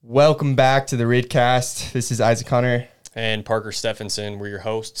Welcome back to the Ridcast. This is Isaac Hunter. And Parker Stephenson. We're your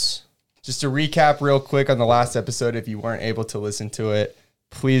hosts. Just to recap real quick on the last episode, if you weren't able to listen to it,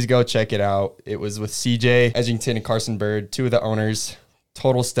 please go check it out. It was with CJ Edgington and Carson Bird, two of the owners,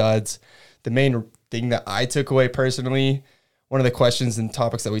 total studs. The main thing that I took away personally, one of the questions and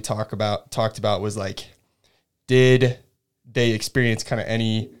topics that we talked about was like, did they experience kind of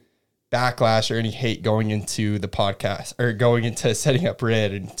any backlash or any hate going into the podcast or going into setting up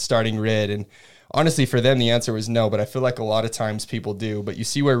RID and starting RID? And honestly, for them, the answer was no, but I feel like a lot of times people do. But you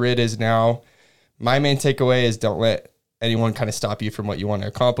see where RID is now. My main takeaway is don't let anyone kind of stop you from what you want to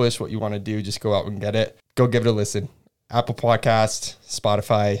accomplish, what you want to do. Just go out and get it. Go give it a listen. Apple Podcast,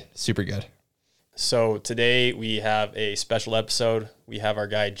 Spotify, super good. So today we have a special episode. We have our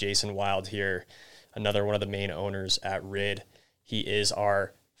guy Jason Wilde here, another one of the main owners at RID. He is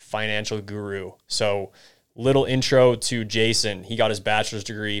our financial guru. So little intro to Jason. He got his bachelor's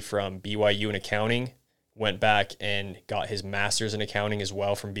degree from BYU in accounting, went back and got his master's in accounting as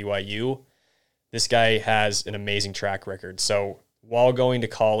well from BYU. This guy has an amazing track record. So while going to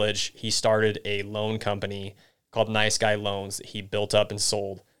college, he started a loan company called Nice Guy Loans that he built up and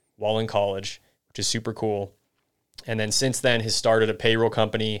sold while in college, which is super cool. And then since then, has started a payroll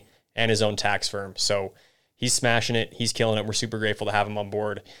company and his own tax firm. So he's smashing it. He's killing it. We're super grateful to have him on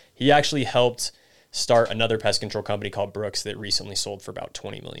board. He actually helped start another pest control company called Brooks that recently sold for about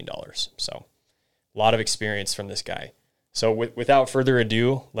 $20 million. So a lot of experience from this guy. So without further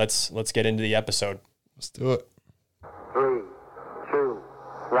ado, let's get into the episode. Let's do it. 3, 2,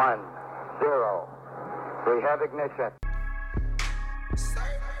 1, 0. We have ignition.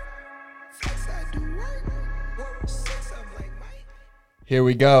 Here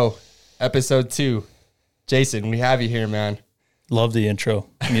we go. Episode 2. Jason, we have you here, man. Love the intro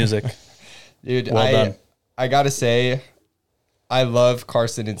music. Dude, Well done. I got to say, I love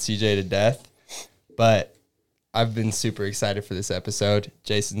Carson and CJ to death, but I've been super excited for this episode.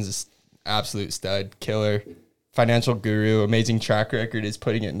 Jason's an absolute stud, killer, financial guru, amazing track record is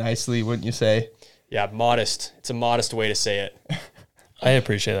putting it nicely, wouldn't you say? Yeah, modest. It's a modest way to say it. I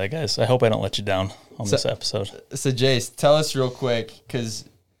appreciate that, guys. I hope I don't let you down on this episode. So, Jace, tell us real quick, because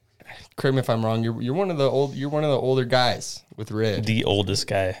correct me if I'm wrong. You're one of the older guys with RID. The oldest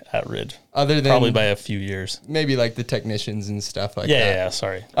guy at RID. Other than probably by a few years. Maybe like the technicians and stuff like that. Yeah,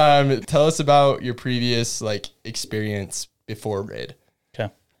 sorry. Tell us about your previous experience before RID.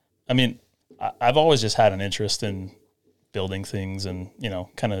 Okay. I mean, I've always just had an interest in building things and,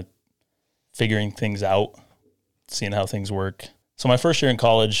 kind of figuring things out, seeing how things work. So my first year in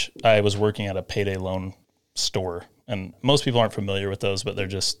college, I was working at a payday loan store. And most people aren't familiar with those, but they're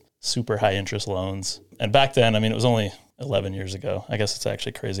just super high interest loans. And back then, it was only 11 years ago. I guess it's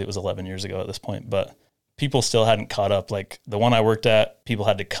actually crazy. It was 11 years ago at this point, but people still hadn't caught up. Like the one I worked at, people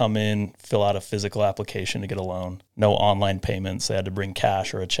had to come in, fill out a physical application to get a loan. No online payments. They had to bring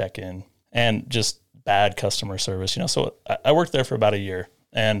cash or a check in, and just bad customer service, So I worked there for about a year,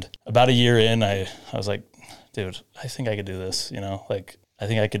 and about a year in, I was like, dude, I think I could do this, I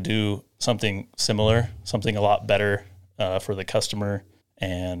think I could do something similar, something a lot better for the customer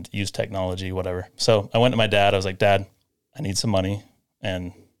and use technology, whatever. So I went to my dad. I was like, Dad, I need some money.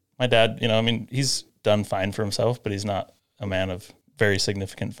 And my dad, he's done fine for himself, but he's not a man of very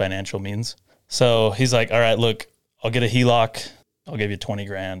significant financial means. So he's like, all right, look, I'll get a HELOC. I'll give you 20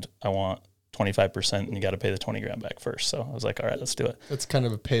 grand. I want 25% and you got to pay the 20 grand back first. So I was like, all right, let's do it. That's kind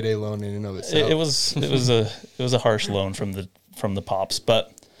of a payday loan in and of itself. It was a harsh loan from the pops,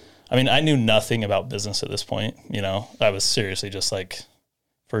 but I knew nothing about business at this point. I was seriously just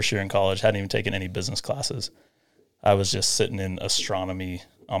first year in college, hadn't even taken any business classes. I was just sitting in astronomy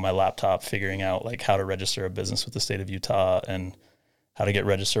on my laptop, figuring out how to register a business with the state of Utah and how to get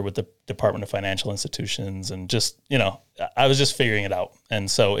registered with the Department of Financial Institutions. And just, I was just figuring it out.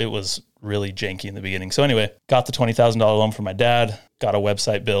 And so it was really janky in the beginning. So anyway, got the $20,000 loan from my dad, got a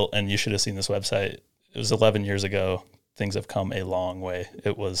website built, and you should have seen this website. It was 11 years ago. Things have come a long way.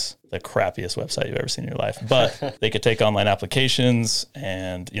 It was the crappiest website you've ever seen in your life, but they could take online applications.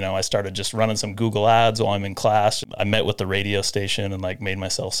 And, I started just running some Google ads while I'm in class. I met with the radio station and made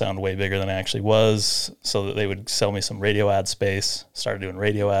myself sound way bigger than I actually was so that they would sell me some radio ad space, started doing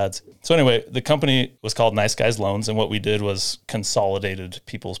radio ads. So anyway, the company was called Nice Guys Loans. And what we did was consolidated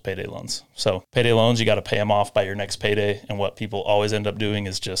people's payday loans. So payday loans, you got to pay them off by your next payday. And what people always end up doing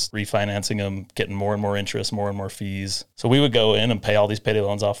is just refinancing them, getting more and more interest, more and more fees. So we would go in and pay all these payday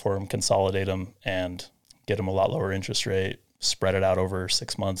loans off for them, consolidate them, and get them a lot lower interest rate, spread it out over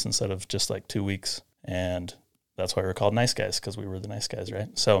 6 months instead of just 2 weeks. And that's why we're called Nice Guys, because we were the nice guys, right?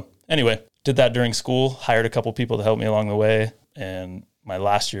 So anyway, did that during school, hired a couple people to help me along the way, and my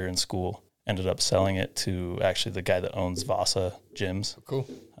last year in school, ended up selling it to actually the guy that owns Vasa gyms. Cool.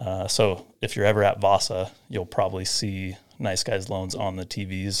 So if you're ever at Vasa, you'll probably see Nice Guys Loans on the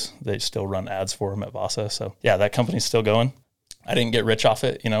TVs. They still run ads for them at Vasa. So yeah, that company's still going. I didn't get rich off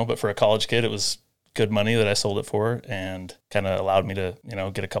it, but for a college kid, it was good money that I sold it for, and kind of allowed me to,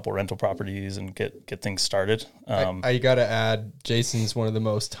 get a couple rental properties and get things started. I gotta add, Jason's one of the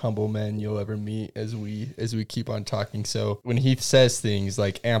most humble men you'll ever meet as we keep on talking. So when he says things,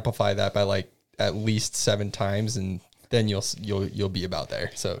 like, amplify that by like at least 7 times, and then you'll be about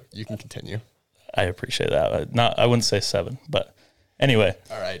there. So you can continue. I appreciate that. I wouldn't say 7, but anyway.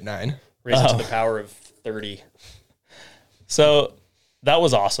 All right, 9. Raise it to the power of 30. So that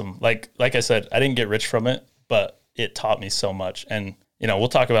was awesome. Like I said, I didn't get rich from it, but it taught me so much. And, we'll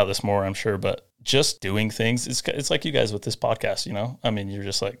talk about this more, I'm sure, but just doing things, it's like you guys with this podcast, I mean, you're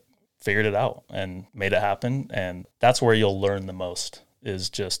just like figured it out and made it happen. And that's where you'll learn the most, is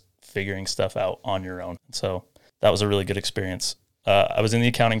just figuring stuff out on your own. So that was a really good experience. I was in the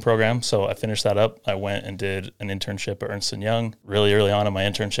accounting program, so I finished that up. I went and did an internship at Ernst & Young. Really early on in my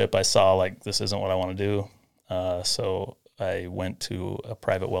internship, I saw like, this isn't what I want to do. So I went to a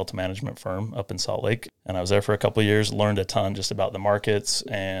private wealth management firm up in Salt Lake, and I was there for a couple of years, learned a ton just about the markets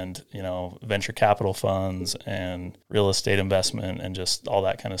and, venture capital funds and real estate investment and just all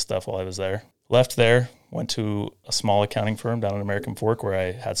that kind of stuff while I was there. Left there, went to a small accounting firm down in American Fork where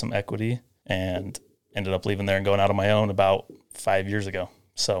I had some equity, and ended up leaving there and going out on my own about 5 years ago.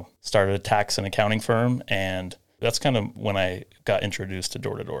 So started a tax and accounting firm, and that's kind of when I got introduced to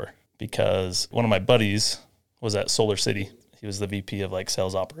door-to-door, because one of my buddies was at Solar City. He was the VP of like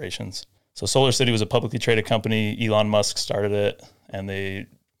sales operations. So Solar City was a publicly traded company. Elon Musk started it, and they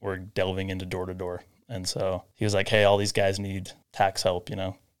were delving into door-to-door. And so he was like, hey, all these guys need tax help,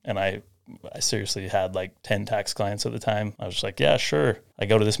 And I seriously had like 10 tax clients at the time. I was just like, yeah, sure. I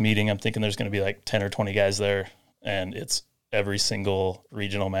go to this meeting. I'm thinking there's going to be like 10 or 20 guys there. And it's every single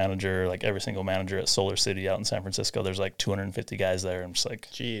regional manager, like every single manager at Solar City out in San Francisco. There's like 250 guys there. I'm just like,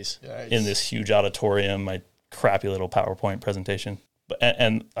 geez, in this huge auditorium, my crappy little PowerPoint presentation.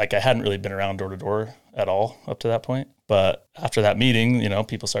 And like, I hadn't really been around door to door at all up to that point. But after that meeting,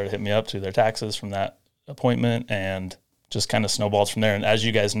 people started hitting me up to their taxes from that appointment, and just kind of snowballed from there. And as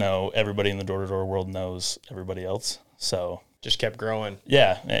you guys know, everybody in the door-to-door world knows everybody else. So just kept growing.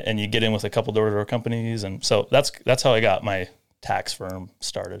 Yeah. And you get in with a couple door-to-door companies. And so that's how I got my tax firm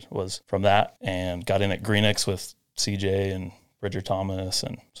started, was from that, and got in at Greenix with CJ and Bridger Thomas.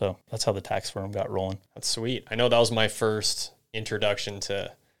 And so that's how the tax firm got rolling. That's sweet. I know that was my first introduction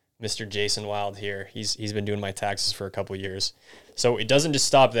to Mr. Jason Wilde here. He's been doing my taxes for a couple of years. So it doesn't just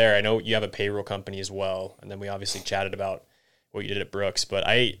stop there. I know you have a payroll company as well. And then we obviously chatted about what you did at Brooks. But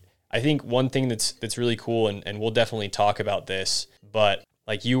I think one thing that's really cool, and we'll definitely talk about this, but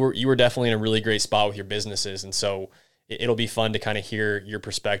like you were definitely in a really great spot with your businesses. And so it'll be fun to kind of hear your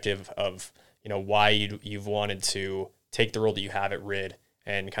perspective of, why you've wanted to take the role that you have at RID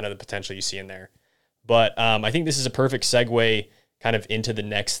and kind of the potential you see in there. But I think this is a perfect segue kind of into the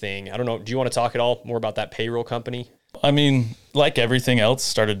next thing. I don't know. Do you want to talk at all more about that payroll company? I mean, like everything else,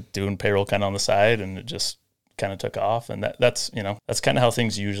 started doing payroll kind of on the side, and it just kind of took off. And that's kind of how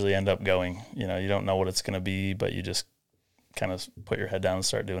things usually end up going. You don't know what it's going to be, but you just kind of put your head down and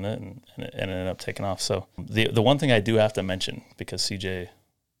start doing it, and it ended up taking off. So the one thing I do have to mention, because I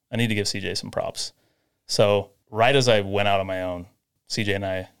need to give CJ some props. So right as I went out on my own, CJ and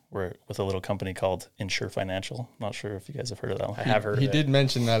I were with a little company called Insure Financial. Not sure if you guys have heard of that one. I have heard of it. He did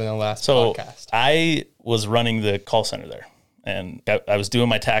mention that in the last podcast. I was running the call center there, and I was doing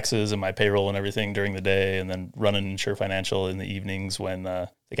my taxes and my payroll and everything during the day, and then running Insure Financial in the evenings when the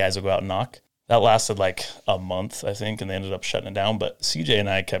guys would go out and knock. That lasted like a month, I think, and they ended up shutting it down. But CJ and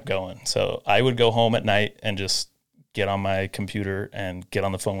I kept going. So I would go home at night and just get on my computer and get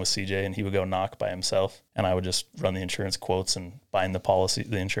on the phone with CJ, and he would go knock by himself, and I would just run the insurance quotes and bind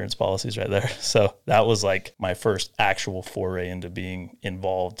the insurance policies right there. So that was like my first actual foray into being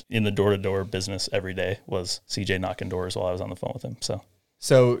involved in the door-to-door business every day, was CJ knocking doors while I was on the phone with him.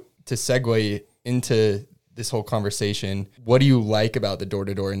 So to segue into this whole conversation, what do you like about the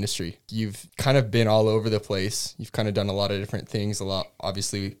door-to-door industry? You've kind of been all over the place. You've kind of done a lot of different things, a lot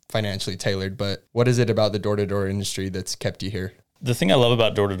obviously financially tailored, but what is it about the door-to-door industry that's kept you here? The thing I love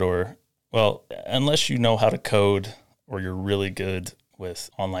about door-to-door, well, unless you know how to code or you're really good with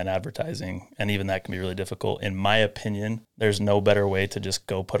online advertising, and even that can be really difficult, in my opinion, there's no better way to just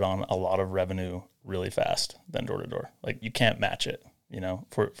go put on a lot of revenue really fast than door-to-door. Like, you can't match it.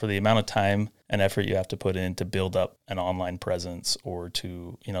 for the amount of time and effort you have to put in to build up an online presence, or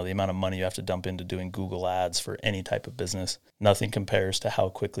to, the amount of money you have to dump into doing Google ads for any type of business, nothing compares to how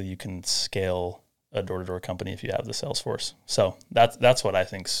quickly you can scale a door-to-door company if you have the sales force. So that's what I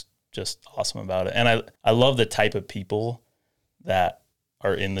think's just awesome about it. And I love the type of people that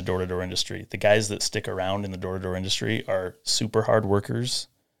are in the door-to-door industry. The guys that stick around in the door-to-door industry are super hard workers.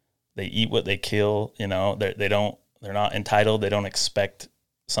 They eat what they kill. They're not entitled. They don't expect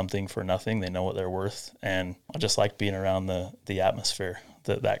something for nothing. They know what they're worth. And I just like being around the atmosphere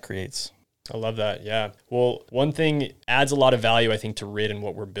that creates. I love that. Yeah. Well, one thing adds a lot of value, I think, to RID and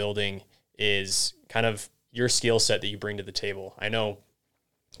what we're building is kind of your skill set that you bring to the table. I know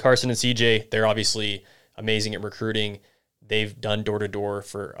Carson and CJ, they're obviously amazing at recruiting. They've done door-to-door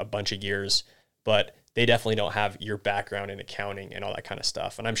for a bunch of years, but they definitely don't have your background in accounting and all that kind of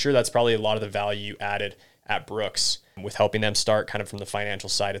stuff. And I'm sure that's probably a lot of the value you added at Brooks with helping them start kind of from the financial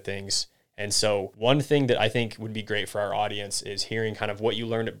side of things. And so one thing that I think would be great for our audience is hearing kind of what you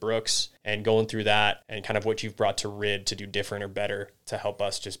learned at Brooks and going through that, and kind of what you've brought to RID to do different or better to help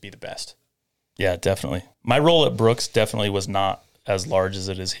us just be the best. Yeah, definitely. My role at Brooks definitely was not as large as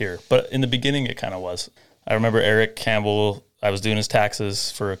it is here, but in the beginning it kind of was. I remember Eric Campbell, I was doing his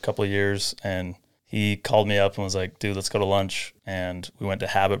taxes for a couple of years, and he called me up and was like, dude, let's go to lunch. And we went to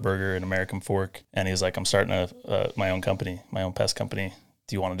Habit Burger and American Fork. And he was like, I'm starting my own company, my own pest company.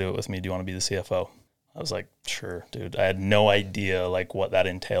 Do you want to do it with me? Do you want to be the CFO? I was like, sure, dude. I had no idea like what that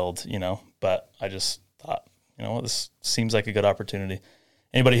entailed, but I just thought, this seems like a good opportunity.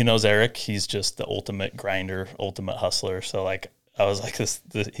 Anybody who knows Eric, he's just the ultimate grinder, ultimate hustler. So like, I was like,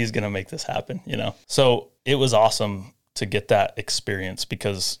 he's going to make this happen, So it was awesome to get that experience,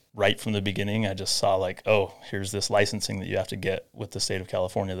 because right from the beginning, I just saw like, oh, here's this licensing that you have to get with the state of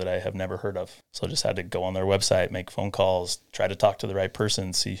California that I have never heard of. So I just had to go on their website, make phone calls, try to talk to the right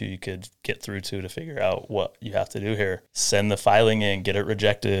person, see who you could get through to figure out what you have to do here, send the filing in, get it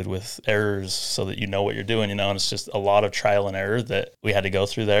rejected with errors so that you know what you're doing, and it's just a lot of trial and error that we had to go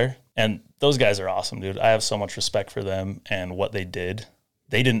through there. And those guys are awesome, dude. I have so much respect for them and what they did.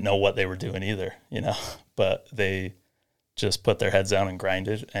 They didn't know what they were doing either, but they just put their heads down and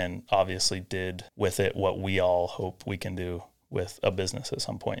grinded, and obviously did with it what we all hope we can do with a business at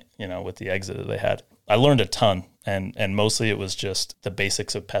some point, with the exit that they had. I learned a ton, and mostly it was just the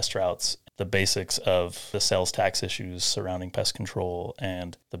basics of pest routes, the basics of the sales tax issues surrounding pest control,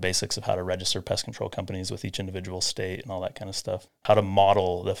 and the basics of how to register pest control companies with each individual state and all that kind of stuff. How to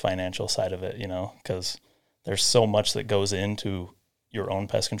model the financial side of it, because there's so much that goes into your own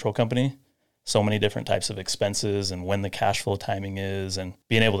pest control company. So many different types of expenses and when the cash flow timing is, and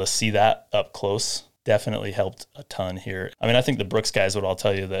being able to see that up close definitely helped a ton here. I mean, I think the Brooks guys would all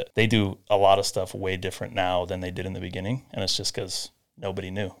tell you that they do a lot of stuff way different now than they did in the beginning. And it's just because nobody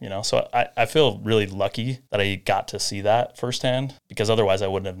knew, So I feel really lucky that I got to see that firsthand, because otherwise I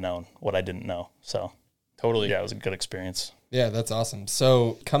wouldn't have known what I didn't know. So totally. Yeah, it was a good experience. Yeah, that's awesome.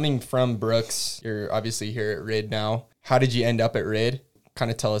 So coming from Brooks, you're obviously here at RID now. How did you end up at RID? Kind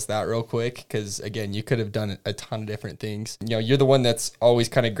of tell us that real quick, because again, you could have done a ton of different things. You're the one that's always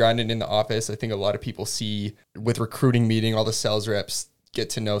kind of grinding in the office. I think a lot of people see with recruiting meeting, all the sales reps get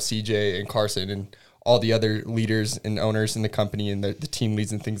to know CJ and Carson and all the other leaders and owners in the company and the team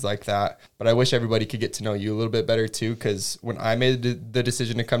leads and things like that. But I wish everybody could get to know you a little bit better too, because when I made the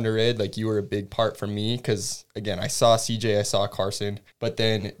decision to come to RID, like, you were a big part for me, because again, I saw CJ, I saw Carson, but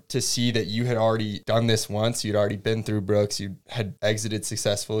then to see that you had already done this once, you'd already been through Brooks, you had exited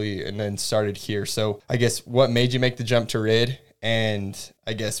successfully and then started here. So I guess what made you make the jump to RID? And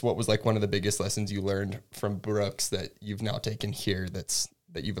I guess what was like one of the biggest lessons you learned from Brooks that you've now taken here that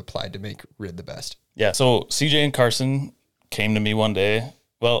you've applied to make RID the best? Yeah. So CJ and Carson came to me one day.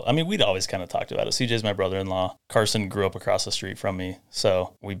 Well, I mean, we'd always kind of talked about it. CJ's my brother-in-law. Carson grew up across the street from me.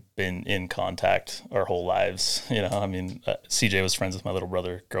 So we've been in contact our whole lives. CJ was friends with my little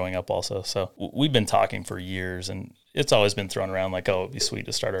brother growing up also. So we've been talking for years, and it's always been thrown around like, oh, it'd be sweet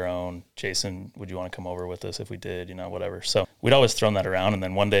to start our own. Jason, would you want to come over with us if we did, whatever. So we'd always thrown that around. And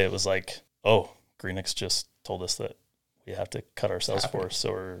then one day it was like, oh, Greenix just told us that we have to cut our sales force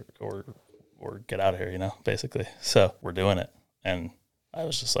or get out of here, basically. So we're doing it. And I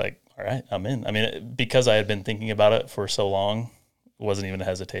was just like, all right, I'm in. I mean, because I had been thinking about it for so long, it wasn't even a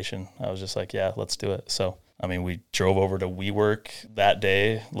hesitation. I was just like, yeah, let's do it. So, I mean, we drove over to WeWork that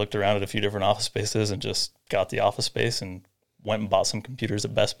day, looked around at a few different office spaces and just got the office space and went and bought some computers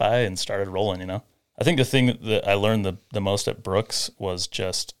at Best Buy and started rolling, I think the thing that I learned the most at Brooks was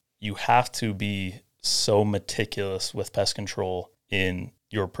just, you have to be so meticulous with pest control in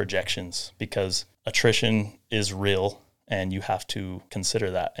your projections, because attrition is real And you have to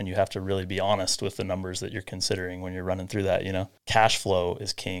consider that, and you have to really be honest with the numbers that you're considering when you're running through that. Cash flow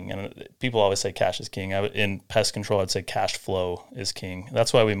is king. And people always say cash is king. In pest control, I'd say cash flow is king.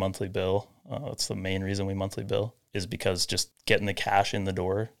 That's why we monthly bill. That's the main reason we monthly bill, is because just getting the cash in the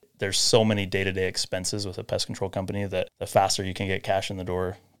door. There's so many day-to-day expenses with a pest control company that the faster you can get cash in the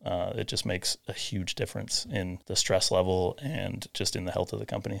door, it just makes a huge difference in the stress level and just in the health of the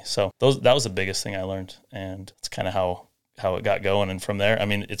company. So that was the biggest thing I learned, and it's kind of how it got going. And from there, I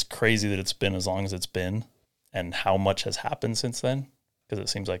mean, it's crazy that it's been as long as it's been and how much has happened since then, because it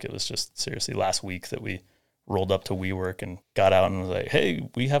seems like it was just seriously last week that we rolled up to WeWork and got out and was like, hey,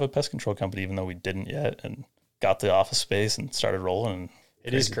 we have a pest control company, even though we didn't yet, and got the office space and started rolling.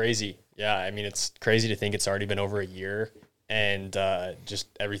 It is crazy. Yeah. I mean, it's crazy to think it's already been over a year, and just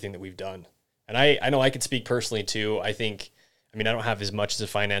everything that we've done. And I know I could speak personally too. I don't have as much as a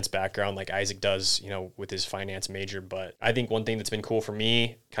finance background like Isaac does, with his finance major, but I think one thing that's been cool for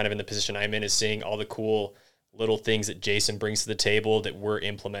me, kind of in the position I'm in, is seeing all the cool little things that Jason brings to the table that we're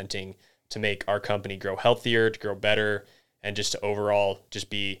implementing to make our company grow healthier, to grow better, and just to overall just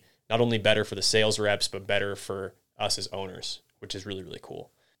be not only better for the sales reps, but better for us as owners, which is really, really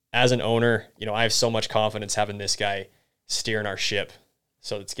cool. As an owner, I have so much confidence having this guy steering our ship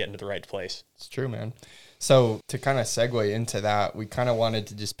so it's getting to the right place. It's true, man. So to kind of segue into that, we kind of wanted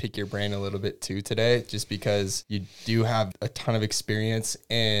to just pick your brain a little bit too today, just because you do have a ton of experience,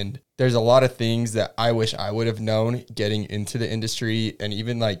 and there's a lot of things that I wish I would have known getting into the industry, and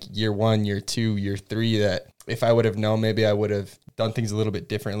even like year 1, year 2, year 3, that if I would have known, maybe I would have done things a little bit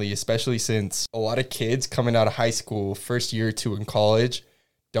differently, especially since a lot of kids coming out of high school, first year or 2 in college,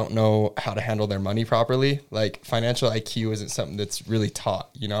 don't know how to handle their money properly. Like, financial IQ isn't something that's really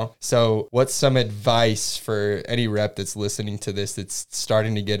taught, So what's some advice for any rep that's listening to this, that's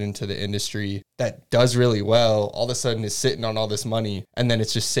starting to get into the industry, that does really well, all of a sudden is sitting on all this money, and then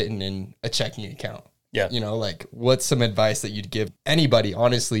it's just sitting in a checking account? Yeah. Like, what's some advice that you'd give anybody,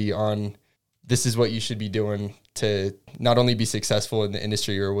 honestly, on this is what you should be doing to not only be successful in the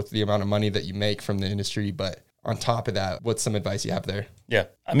industry or with the amount of money that you make from the industry, but on top of that, what's some advice you have there? Yeah.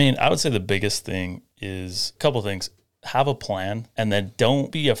 I mean, I would say the biggest thing is a couple things. Have a plan, and then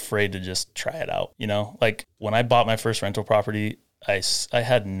don't be afraid to just try it out. Like when I bought my first rental property, I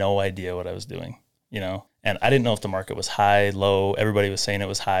had no idea what I was doing, and I didn't know if the market was high, low. Everybody was saying it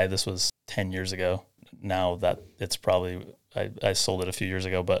was high. This was 10 years ago. Now that it's probably, I sold it a few years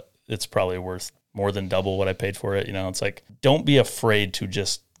ago, but it's probably worth more than double what I paid for it. It's like, don't be afraid to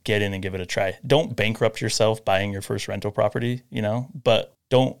just get in and give it a try. Don't bankrupt yourself buying your first rental property, but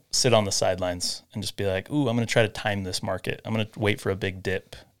don't sit on the sidelines and just be like, ooh, I'm going to try to time this market. I'm going to wait for a big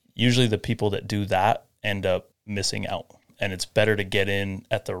dip. Usually the people that do that end up missing out. And it's better to get in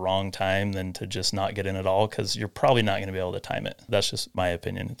at the wrong time than to just not get in at all, because you're probably not going to be able to time it. That's just my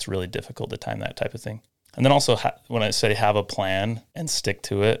opinion. It's really difficult to time that type of thing. And then also, when I say have a plan and stick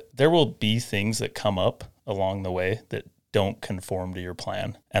to it, there will be things that come up along the way that don't conform to your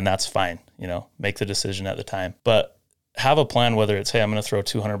plan. And that's fine. Make the decision at the time. But have a plan, whether it's, hey, I'm going to throw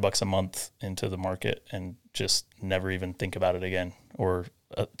 $200 a month into the market and just never even think about it again, or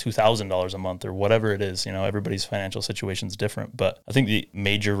 $2,000 a month, or whatever it is. Everybody's financial situation is different. But I think the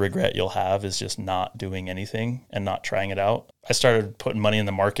major regret you'll have is just not doing anything and not trying it out. I started putting money in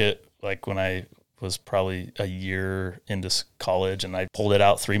the market like when I was probably a year into college, and I pulled it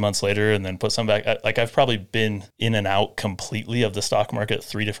out 3 months later and then put some back. Like, I've probably been in and out completely of the stock market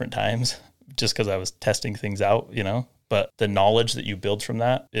 3 different times just because I was testing things out, but the knowledge that you build from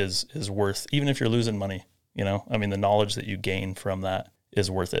that is worth, even if you're losing money, I mean, the knowledge that you gain from that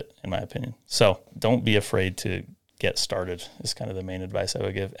is worth it, in my opinion. So don't be afraid to get started is kind of the main advice I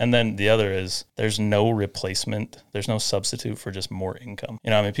would give. And then the other is, there's no replacement. There's no substitute for just more income.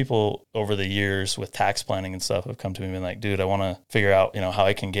 People over the years with tax planning and stuff have come to me and been like, dude, I want to figure out, how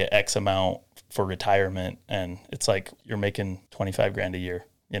I can get X amount for retirement. And it's like, you're making 25 grand a year,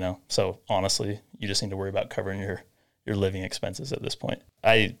 So honestly, you just need to worry about covering your living expenses at this point.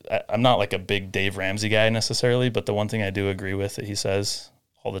 I'm not like a big Dave Ramsey guy necessarily, but the one thing I do agree with that he says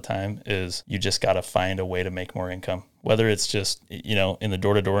all the time is, you just got to find a way to make more income, whether it's just, in the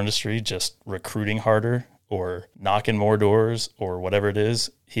door-to-door industry, just recruiting harder or knocking more doors or whatever it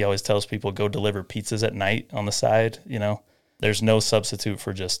is. He always tells people, go deliver pizzas at night on the side. There's no substitute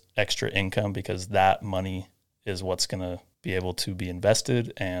for just extra income, because that money is what's going to be able to be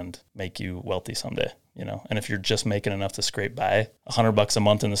invested and make you wealthy someday, and if you're just making enough to scrape by $100 a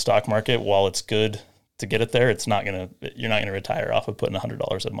month in the stock market, while it's good to get it there, you're not gonna retire off of putting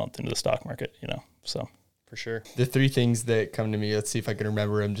 $100 a month into the stock market, So for sure. The 3 things that come to me, let's see if I can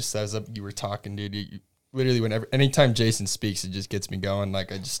remember them just as you were talking, dude. literally anytime Jason speaks, it just gets me going. Like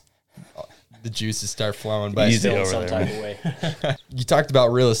the juices start flowing. But Easy Still in over some there, type of way. you talked about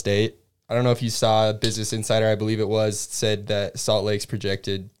real estate. I don't know if you saw Business Insider, I believe it was, said that Salt Lake's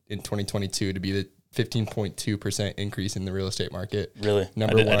projected in 2022 to be the 15.2% increase in the real estate market. Really?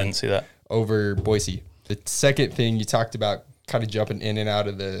 Number I one didn't see that. over Boise. The second thing you talked about, kind of jumping in and out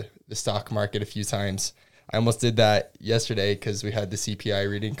of the stock market a few times. I almost did that yesterday because we had the CPI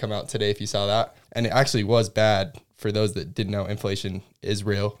reading come out today, if you saw that. And it actually was bad. For those that didn't know, inflation is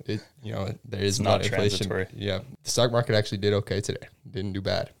real. There is not inflation. Transitory. Yeah. The stock market actually did okay today. Didn't do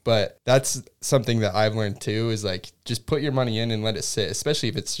bad. But that's something that I've learned too, is like, just put your money in and let it sit, especially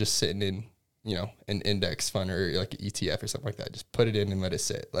if it's just sitting in, an index fund or like an ETF or something like that. Just put it in and let it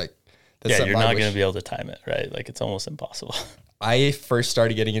sit. Like, that's Yeah, you're not going to be able to time it, right? Like, it's almost impossible. I first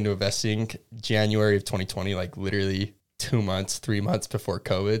started getting into investing January of 2020, like literally 3 months before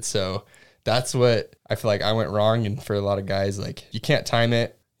COVID. So that's what I feel like I went wrong. And for a lot of guys, like, you can't time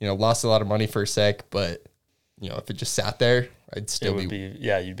it, lost a lot of money for a sec, but if it just sat there, I'd still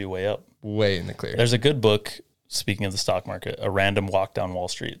you'd be way up. Way in the clear. There's a good book, speaking of the stock market, A Random Walk Down Wall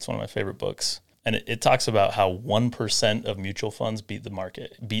Street. It's one of my favorite books. And it talks about how 1% of mutual funds beat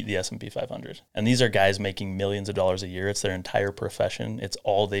the S&P 500. And these are guys making millions of dollars a year. It's their entire profession. It's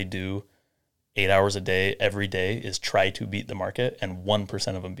all they do 8 hours a day, every day, is try to beat the market. And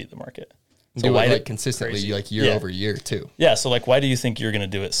 1% of them beat the market. So do it consistently, crazy. like year over year too. Yeah. So like, why do you think you're going to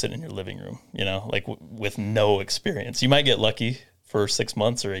do it sitting in your living room, like with no experience? You might get lucky for 6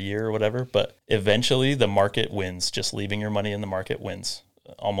 months or a year or whatever, but eventually the market wins. Just leaving your money in the market wins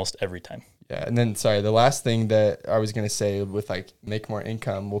almost every time. Yeah. And then, the last thing that I was going to say with like make more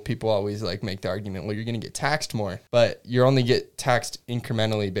income, well, people always like make the argument, well, you're going to get taxed more, but you only get taxed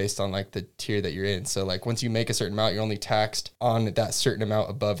incrementally based on like the tier that you're in. So like once you make a certain amount, you're only taxed on that certain amount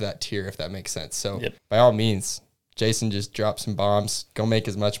above that tier, if that makes sense. So By all means, Jason, just drop some bombs, go make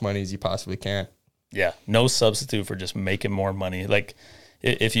as much money as you possibly can. Yeah. No substitute for just making more money. Like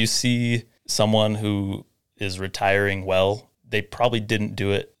if you see someone who is retiring well, they probably didn't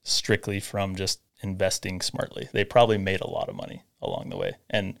do it strictly from just investing smartly. They probably made a lot of money along the way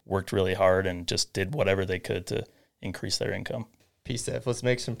and worked really hard and just did whatever they could to increase their income. PSF, let's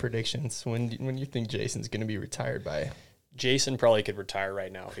make some predictions. When do you think Jason's going to be retired by? Jason probably could retire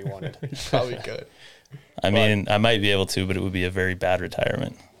right now if he wanted. Probably could. I mean, I might be able to, but it would be a very bad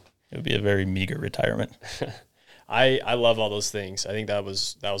retirement. It would be a very meager retirement. I love all those things. I think that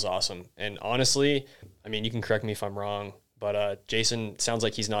was awesome. And honestly, I mean, you can correct me if I'm wrong, but Jason sounds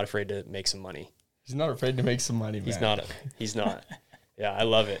like he's not afraid to make some money. He's not afraid to make some money, man. He's not. Yeah, I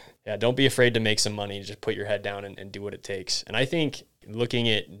love it. Yeah, don't be afraid to make some money. Just put your head down and do what it takes. And I think looking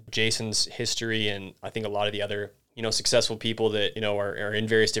at Jason's history, and I think a lot of the other, successful people that, are in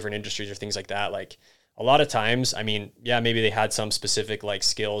various different industries or things like that, like a lot of times, I mean, yeah, maybe they had some specific like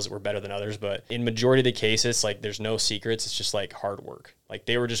skills that were better than others, but in majority of the cases, like there's no secrets. It's just like hard work. Like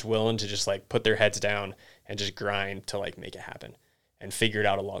they were just willing to just like put their heads down and just grind to like make it happen and figure it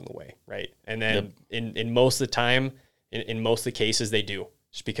out along the way. Right. And then in most of the time, in most of the cases, they do,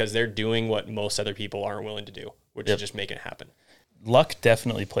 just because they're doing what most other people aren't willing to do, which is just making it happen. Luck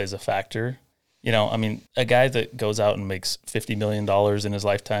definitely plays a factor. I mean, a guy that goes out and makes $50 million in his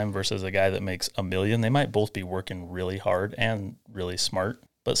lifetime versus a guy that makes $1 million, they might both be working really hard and really smart.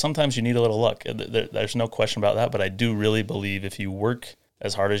 But sometimes you need a little luck. There's no question about that. But I do really believe if you work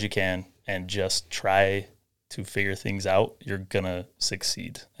as hard as you can and just try to figure things out, you're going to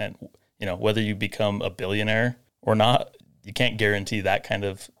succeed. And, whether you become a billionaire or not, you can't guarantee that kind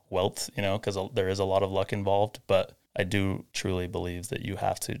of wealth, because there is a lot of luck involved. But I do truly believe that you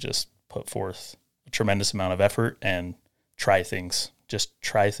have to just put forth a tremendous amount of effort and try things. Just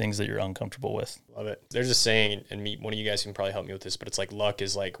try things that you're uncomfortable with. Love it. There's a saying, and one of you guys can probably help me with this, but it's like luck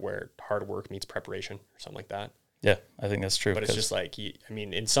is like where hard work meets preparation or something like that. Yeah, I think that's true. But it's just like,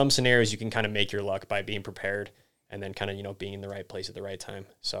 in some scenarios, you can kind of make your luck by being prepared and then kind of, being in the right place at the right time.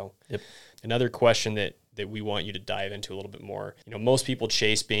 So another question that we want you to dive into a little bit more, most people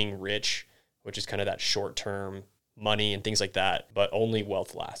chase being rich, which is kind of that short-term money and things like that, but only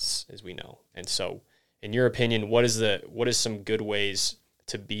wealth lasts, as we know. And so in your opinion, what is some good ways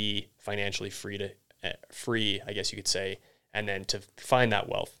to be financially free, I guess you could say, and then to find that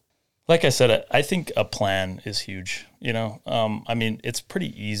wealth? Like I said, I think a plan is huge. I mean, it's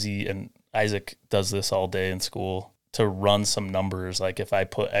pretty easy, and Isaac does this all day in school, to run some numbers. Like if I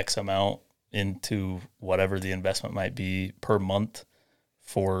put X amount into whatever the investment might be per month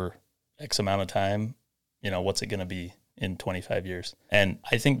for X amount of time, what's it going to be in 25 years? And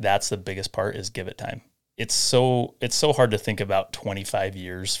I think that's the biggest part, is give it time. It's so hard to think about 25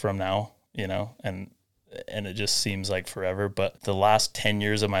 years from now, and and it just seems like forever. But the last 10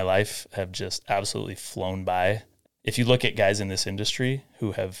 years of my life have just absolutely flown by. If you look at guys in this industry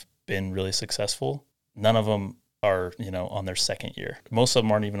who have been really successful, none of them are, on their second year. Most of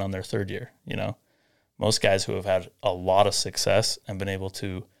them aren't even on their third year, Most guys who have had a lot of success and been able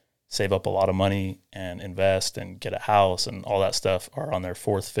to save up a lot of money and invest and get a house and all that stuff are on their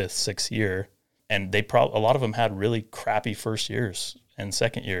fourth, fifth, sixth year. And a lot of them had really crappy first years and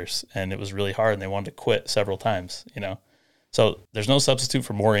second years, and it was really hard, and they wanted to quit several times, So there's no substitute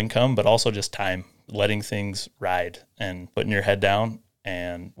for more income, but also just time, letting things ride and putting your head down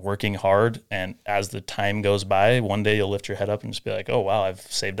and working hard. And as the time goes by, one day you'll lift your head up and just be like, oh, wow, I've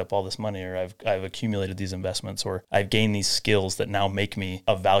saved up all this money, or I've accumulated these investments, or I've gained these skills that now make me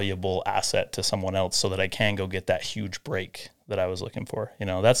a valuable asset to someone else so that I can go get that huge break that I was looking for.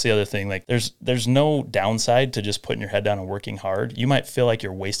 That's the other thing. Like there's no downside to just putting your head down and working hard. You might feel like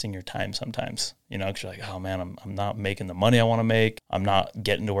you're wasting your time sometimes, because you're like, oh man, I'm not making the money I want to make. I'm not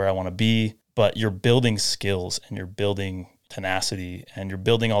getting to where I want to be, but you're building skills and you're building tenacity and you're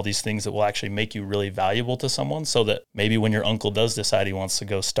building all these things that will actually make you really valuable to someone, so that maybe when your uncle does decide he wants to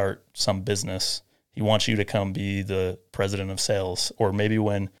go start some business, he wants you to come be the president of sales. Or maybe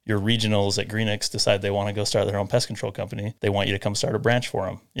when your regionals at Greenix decide they want to go start their own pest control company, they want you to come start a branch for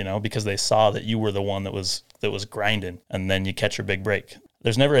them, because they saw that you were the one that was grinding, and then you catch your big break.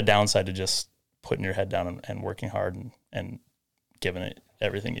 There's never a downside to just putting your head down and working hard and giving it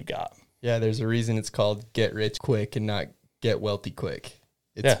everything you've got. Yeah, there's a reason it's called get rich quick and not get wealthy quick.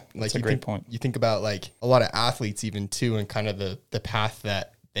 That's a great point. You think about like a lot of athletes even too, and kind of the path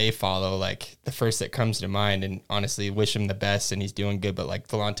that they follow. Like the first that comes to mind, and honestly wish him the best and he's doing good, but like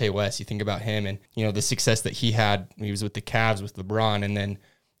Delonte West, you think about him and the success that he had when he was with the Cavs with LeBron, and then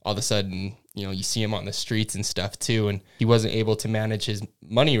all of a sudden you see him on the streets and stuff too, and he wasn't able to manage his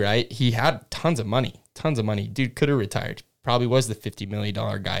money right. He had tons of money. Dude could have retired, probably was the $50 million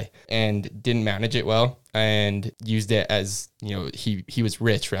guy, and didn't manage it well and used it as, he was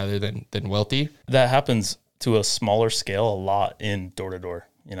rich rather than wealthy. That happens to a smaller scale a lot in door-to-door,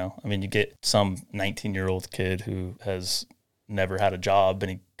 you get some 19-year-old kid who has never had a job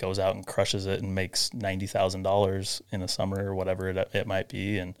and he goes out and crushes it and makes $90,000 in a summer or whatever it might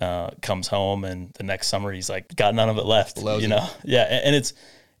be, and comes home, and the next summer he's like got none of it left, Yeah, and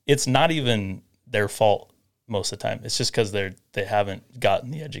it's not even their fault most of the time. It's just because they haven't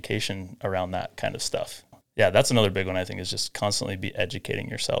gotten the education around that kind of stuff. Yeah, that's another big one, I think, is just constantly be educating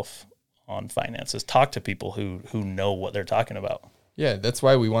yourself on finances. Talk to people who know what they're talking about. Yeah, that's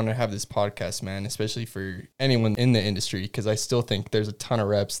why we want to have this podcast, man, especially for anyone in the industry, because I still think there's a ton of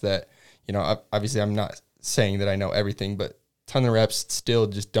reps that, obviously I'm not saying that I know everything, but a ton of reps still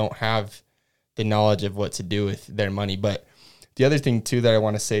just don't have the knowledge of what to do with their money. But the other thing too that I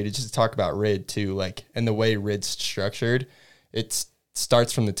want to say, to just talk about RID too, like, and the way RID's structured, it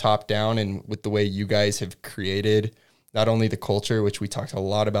starts from the top down, and with the way you guys have created not only the culture, which we talked a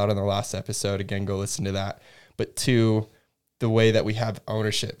lot about in the last episode, again, go listen to that, but two, the way that we have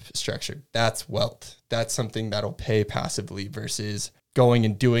ownership structured. That's wealth. That's something that'll pay passively versus going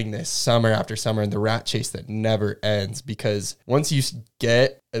and doing this summer after summer in the rat chase that never ends. Because once you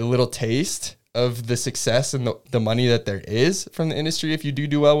get a little taste of the success and the money that there is from the industry, if you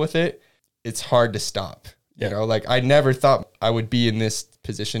do well with it, it's hard to stop. Yeah. Like I never thought I would be in this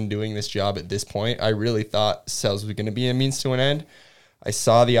position doing this job at this point. I really thought sales was going to be a means to an end. I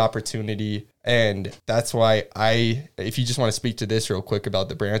saw the opportunity, and that's why if you just want to speak to this real quick about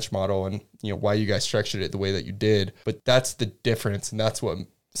the branch model and why you guys structured it the way that you did, but that's the difference, and that's what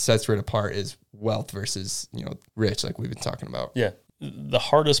sets it apart, is wealth versus rich, like we've been talking about. Yeah. The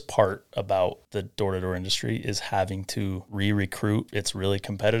hardest part about the door-to-door industry is having to re-recruit. It's really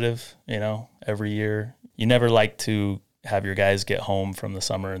competitive, every year. You never like to have your guys get home from the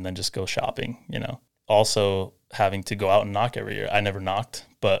summer and then just go shopping, Also having to go out and knock every year. I never knocked,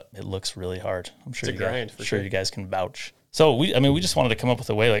 but it looks really hard. I'm sure you guys can vouch. So we just wanted to come up with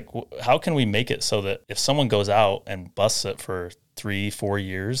a way, like, how can we make it so that if someone goes out and busts it for 3-4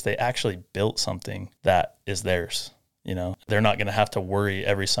 years, they actually built something that is theirs. They're not going to have to worry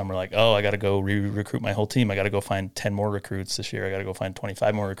every summer like, oh, I got to go recruit my whole team. I got to go find 10 more recruits this year. I got to go find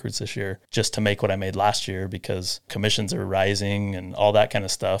 25 more recruits this year just to make what I made last year, because commissions are rising and all that kind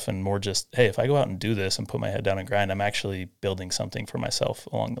of stuff. And more just, hey, if I go out and do this and put my head down and grind, I'm actually building something for myself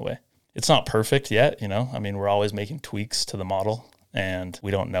along the way. It's not perfect yet, we're always making tweaks to the model, and we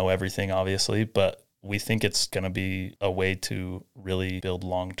don't know everything, obviously, but we think it's going to be a way to really build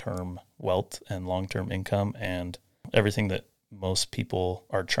long-term wealth and long-term income and everything that most people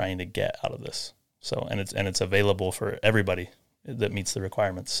are trying to get out of this. So, and it's available for everybody that meets the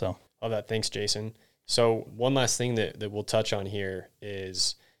requirements. So, all that. Thanks, Jason. So one last thing that we'll touch on here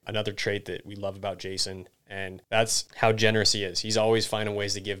is another trait that we love about Jason, and that's how generous he is. He's always finding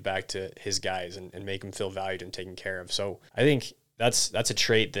ways to give back to his guys and make them feel valued and taken care of. So I think that's a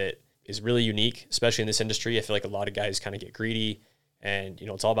trait that is really unique, especially in this industry. I feel like a lot of guys kind of get greedy and,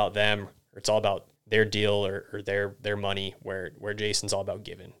 it's all about them, or it's all about their deal or their money, where Jason's all about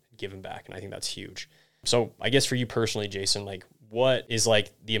giving back. And I think that's huge. So I guess for you personally, Jason, like, what is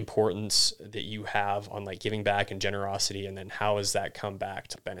like the importance that you have on like giving back and generosity, and then how has that come back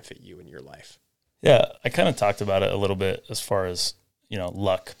to benefit you in your life? Yeah, I kind of talked about it a little bit as far as,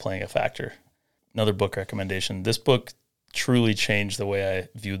 luck playing a factor. Another book recommendation. This book truly changed the way I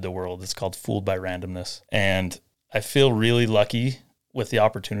viewed the world. It's called Fooled by Randomness. And I feel really lucky with the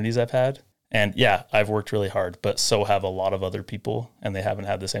opportunities I've had. And yeah, I've worked really hard, but so have a lot of other people, and they haven't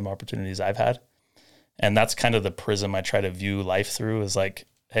had the same opportunities I've had. And that's kind of the prism I try to view life through, is like,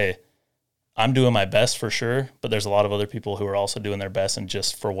 hey, I'm doing my best for sure, but there's a lot of other people who are also doing their best and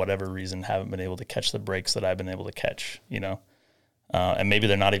just for whatever reason haven't been able to catch the breaks that I've been able to catch, and maybe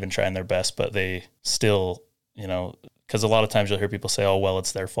they're not even trying their best, but they still, because a lot of times you'll hear people say, oh, well,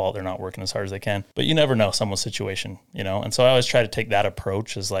 it's their fault, they're not working as hard as they can, but you never know someone's situation, and so I always try to take that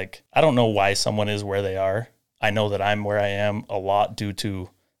approach as like, I don't know why someone is where they are. I know that I'm where I am a lot due to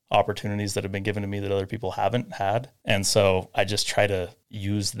opportunities that have been given to me that other people haven't had. And so I just try to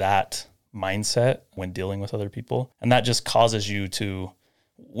use that mindset when dealing with other people. And that just causes you to,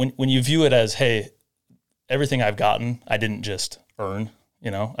 when you view it as, hey, everything I've gotten, I didn't just earn,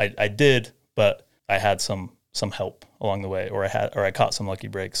 I did, but I had some help along the way, or I caught some lucky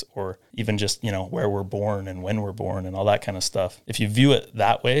breaks, or even just, where we're born and when we're born and all that kind of stuff. If you view it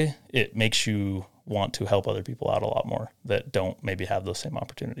that way, it makes you want to help other people out a lot more that don't maybe have those same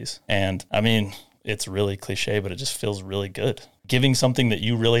opportunities. And I mean, it's really cliche, but it just feels really good. Giving something that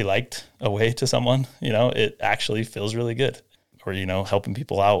you really liked away to someone, it actually feels really good. Or, helping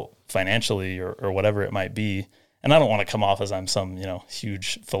people out financially or whatever it might be. And I don't want to come off as I'm some,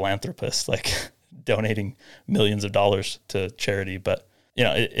 huge philanthropist, like donating millions of dollars to charity, but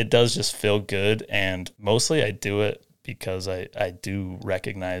it does just feel good. And mostly I do it because I do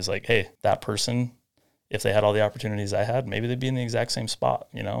recognize like, hey, that person, if they had all the opportunities I had, maybe they'd be in the exact same spot,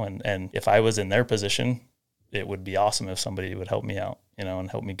 and if I was in their position, it would be awesome if somebody would help me out, and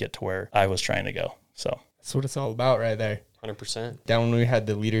help me get to where I was trying to go. So that's what it's all about right there. 100%. Down when we had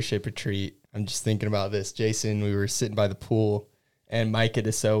the leadership retreat, I'm just thinking about this. Jason, we were sitting by the pool, and Micah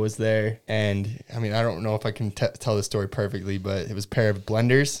Deso was there. And I mean, I don't know if I can tell the story perfectly, but it was a pair of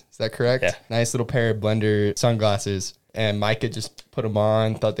blenders. Is that correct? Yeah. Nice little pair of blender sunglasses. And Micah just put them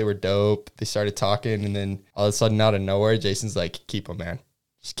on, thought they were dope. They started talking, and then all of a sudden, out of nowhere, Jason's like, keep them, man.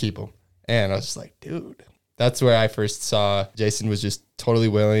 Just keep them. And I was just like, dude. That's where I first saw Jason was just totally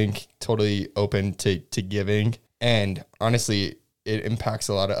willing, totally open to giving. And honestly, it impacts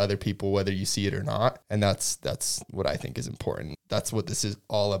a lot of other people, whether you see it or not. And that's what I think is important. That's what this is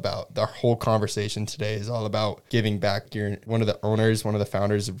all about. The whole conversation today is all about giving back. You're one of the owners, one of the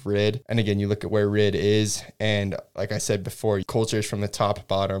founders of RID. And again, you look at where RID is. And like I said before, culture is from the top,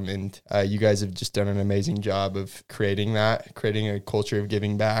 bottom. And you guys have just done an amazing job of creating a culture of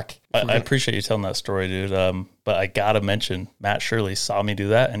giving back. I appreciate you telling that story, dude. But I got to mention, Matt Shirley saw me do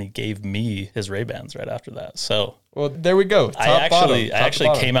that, and he gave me his Ray-Bans right after that. So, well, there we go. I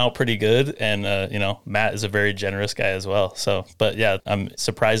actually came out pretty good, and Matt is a very generous guy as well. So, but yeah, I'm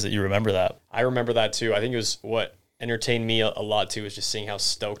surprised that you remember that. I remember that too. I think it was what entertained me a lot too, was just seeing how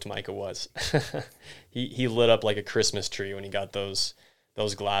stoked Micah was. He lit up like a Christmas tree when he got those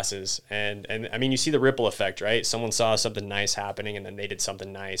glasses. And I mean, you see the ripple effect, right? Someone saw something nice happening, and then they did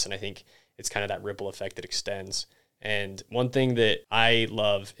something nice. And I think it's kind of that ripple effect that extends. And one thing that I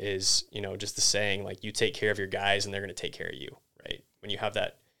love is, just the saying, like, you take care of your guys and they're going to take care of you, right? When you have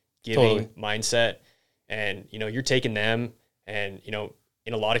that giving mindset, and, you're taking them and,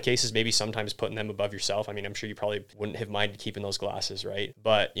 in a lot of cases, maybe sometimes putting them above yourself. I mean, I'm sure you probably wouldn't have minded keeping those glasses, right?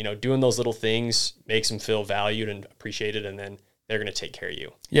 But, doing those little things makes them feel valued and appreciated, and then they're going to take care of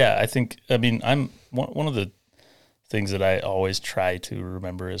you. Yeah, I'm one of the things that I always try to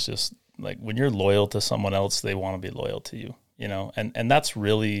remember is just like, when you're loyal to someone else, they want to be loyal to you, and that's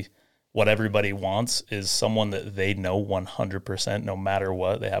really what everybody wants, is someone that they know 100%, no matter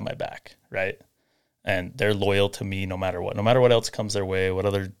what, they have my back, right? And they're loyal to me no matter what else comes their way, what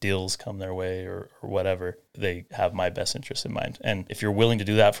other deals come their way or whatever, they have my best interest in mind. And if you're willing to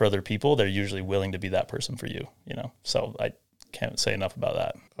do that for other people, they're usually willing to be that person for you, So I can't say enough about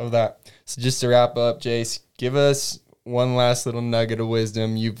that. Love that. So just to wrap up, Jace, give us one last little nugget of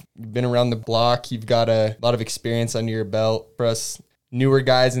wisdom. You've been around the block. You've got a lot of experience under your belt. For us newer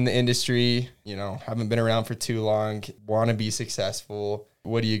guys in the industry, you know, haven't been around for too long, want to be successful.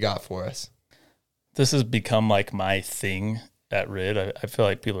 What do you got for us? This has become like my thing at RID. I feel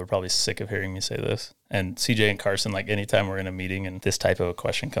like people are probably sick of hearing me say this. And CJ and Carson, like anytime we're in a meeting and this type of a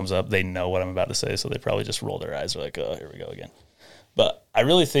question comes up, they know what I'm about to say. So they probably just roll their eyes. They're like, oh, here we go again. But I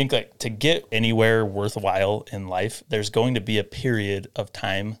really think like to get anywhere worthwhile in life, there's going to be a period of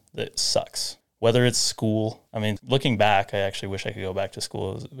time that sucks. Whether it's school, I mean, looking back, I actually wish I could go back to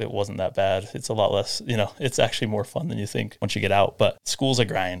school. It wasn't that bad. It's a lot less, you know, it's actually more fun than you think once you get out. But school's a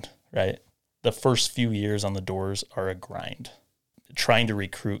grind, right? The first few years on the doors are a grind. Trying to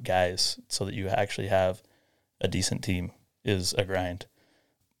recruit guys so that you actually have a decent team is a grind.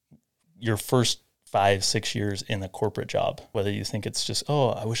 Your first 5-6 years in a corporate job, whether you think it's just, oh,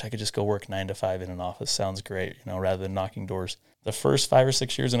 I wish I could just go work 9 to 5 in an office, sounds great, you know, rather than knocking doors. The first 5 or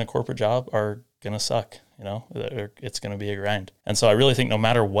 6 years in a corporate job are going to suck, you know, it's going to be a grind. And so I really think no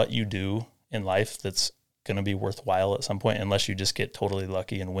matter what you do in life that's going to be worthwhile at some point, unless you just get totally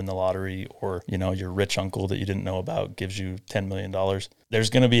lucky and win the lottery, or, you know, your rich uncle that you didn't know about gives you $10 million, there's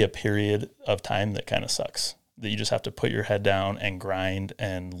going to be a period of time that kind of sucks, that you just have to put your head down and grind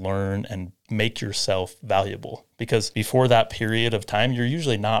and learn and make yourself valuable. Because before that period of time, you're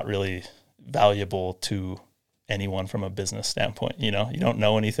usually not really valuable to anyone from a business standpoint. You know, you don't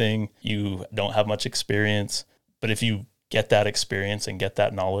know anything, you don't have much experience, but if you get that experience and get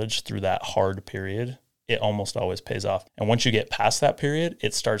that knowledge through that hard period, it almost always pays off. And once you get past that period,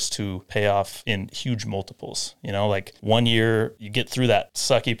 it starts to pay off in huge multiples. You know, like 1 year, you get through that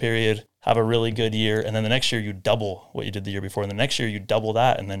sucky period, have a really good year, and then the next year you double what you did the year before, and the next year you double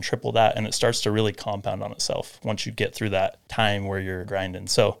that and then triple that, and it starts to really compound on itself once you get through that time where you're grinding.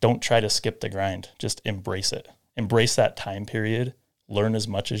 So don't try to skip the grind, just embrace it. Embrace that time period, learn as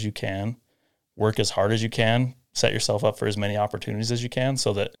much as you can, work as hard as you can, set yourself up for as many opportunities as you can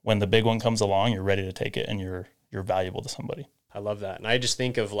so that when the big one comes along, you're ready to take it and you're valuable to somebody. I love that. And I just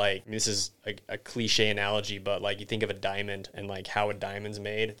think of like, this is a cliche analogy, but like you think of a diamond and like how a diamond's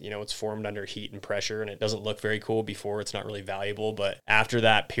made, you know, it's formed under heat and pressure and it doesn't look very cool before, it's not really valuable. But after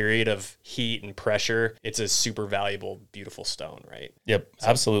that period of heat and pressure, it's a super valuable, beautiful stone, right? Yep, so,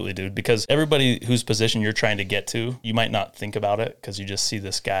 absolutely, dude. Because everybody whose position you're trying to get to, you might not think about it because you just see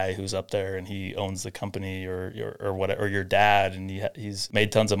this guy who's up there and he owns the company or whatever, or your dad and he's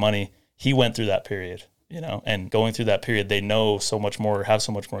made tons of money. He went through that period. You know, and going through that period, they know so much more, have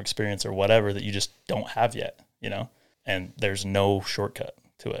so much more experience or whatever that you just don't have yet, you know, and there's no shortcut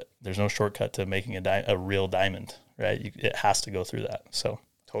to it. There's no shortcut to making a real diamond, right? It has to go through that. So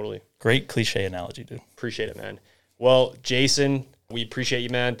totally. Great cliche analogy, dude. Appreciate it, man. Well, Jason, we appreciate you,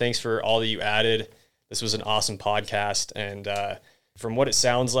 man. Thanks for all that you added. This was an awesome podcast. And from what it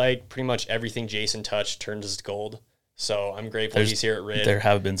sounds like, pretty much everything Jason touched turns to gold. So I'm grateful he's here at RID. There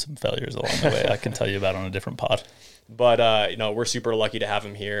have been some failures along the way I can tell you about on a different pod. But, you know, we're super lucky to have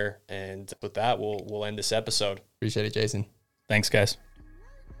him here. And with that, we'll end this episode. Appreciate it, Jason. Thanks, guys.